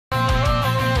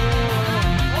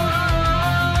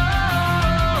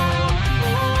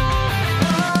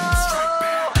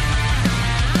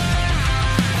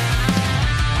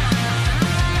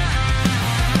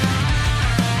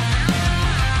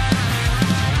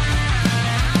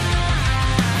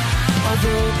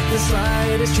evil, the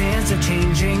slightest chance of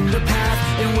changing the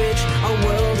path in which our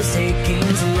world is taking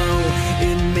slow.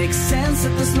 It makes sense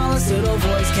that the smallest little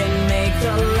voice can make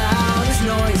the loudest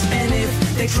noise. And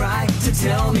if they try to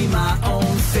tell me my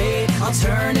own fate, I'll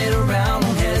turn it around,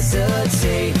 won't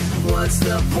hesitate. What's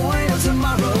the point of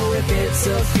tomorrow if it's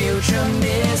a future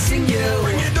missing you?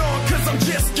 Bring it on, cause I'm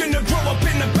just gonna grow up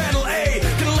in the battle A.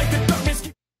 Gonna let the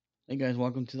darkness. Hey guys,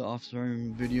 welcome to the off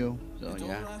stream video. So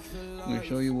yeah, I'm gonna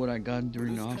show you what I got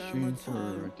during the off stream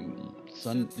for I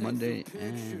think Monday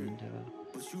and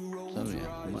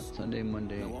Sunday,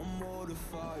 Monday.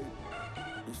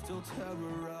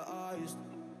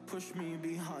 Push me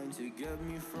behind to get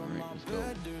me from my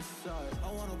better side.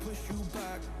 I wanna push you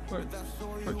back. Short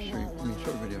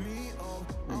video. Here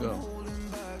we go.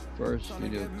 First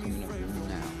video coming up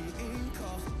now.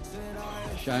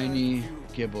 Shiny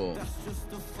Gible.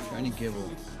 Shiny Gible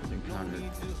was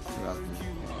encountered throughout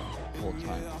the whole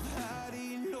time.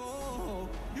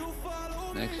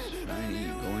 Next, Shiny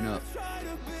going up.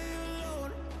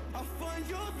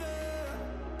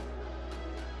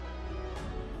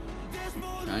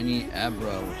 Shiny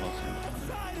Abra was also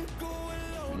encountered.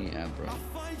 Shiny Abra.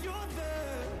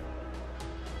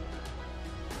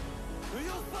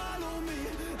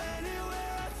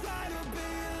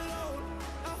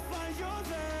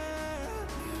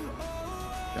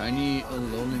 Shiny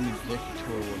Alolan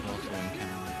Executor was also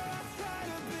encountered.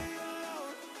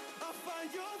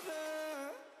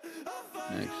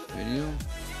 Next video.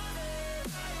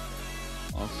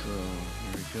 Also,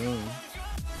 here we go.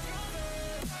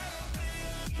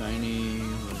 Shiny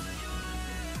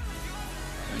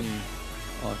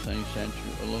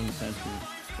Sandshrew, Alolan Sandshrew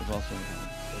was also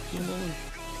encountered. So two Alolan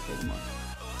Pokemon.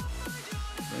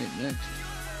 Right, next.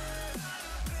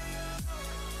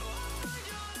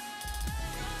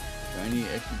 Shiny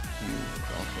Execute was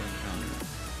also encountered.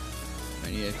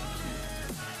 Shiny Execute.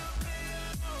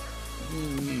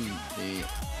 They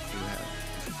do have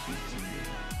Execute in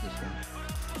this one.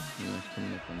 You know, it's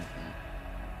coming up on the fan.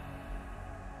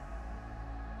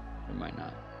 Or might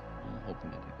not. I'm hoping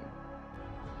that they do.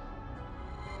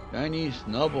 Shiny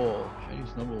Snubbull. Shiny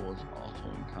Snubbull was also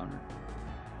encountered.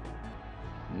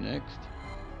 Next.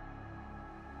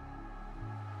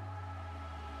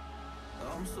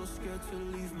 I'm so scared to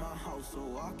leave my house, so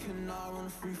I cannot run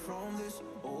free from this.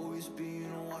 Always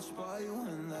being watched by you,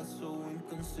 and that's so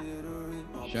inconsiderate.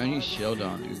 Shiny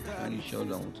Sheldon, dude. Shiny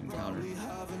Sheldon was encountered.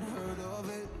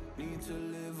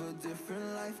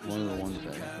 One of the ones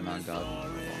that have not gotten in a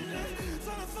long time.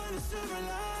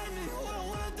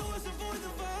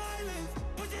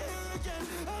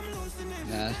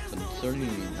 Last but certainly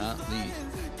not least,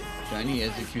 Shiny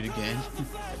Execute again.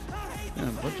 Yeah,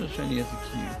 a bunch of Shiny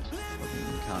Execute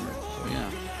encountered. So yeah,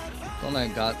 that's all I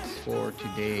got for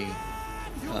today.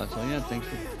 So yeah, thanks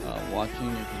for watching.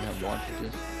 If you have watched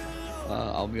this,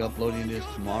 I'll be uploading this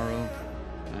tomorrow.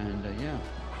 And yeah,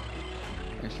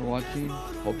 thanks for watching.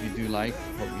 Hope you do like.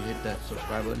 Hope you hit that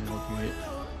subscribe button. Hope you hit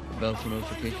the bell for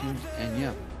notifications. And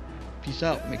yeah, peace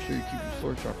out. Make sure you keep your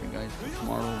sword sharpened, guys, for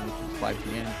tomorrow, which is 5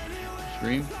 p.m.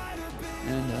 stream.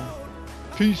 And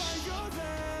peace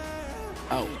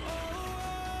out.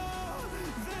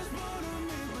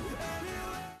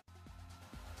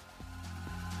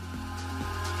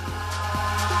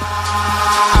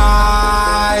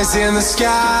 Eyes in the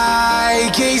sky,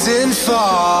 gazing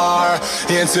far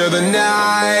into the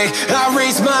night. I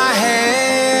raise my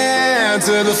hand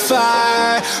to the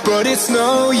fire, but it's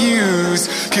no use,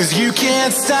 'cause you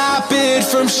can't stop it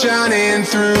from shining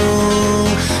through.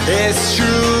 It's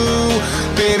true,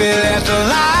 baby, let the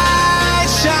light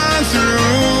shine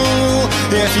through.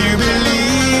 If you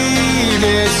believe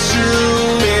it's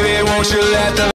true, baby, won't you let the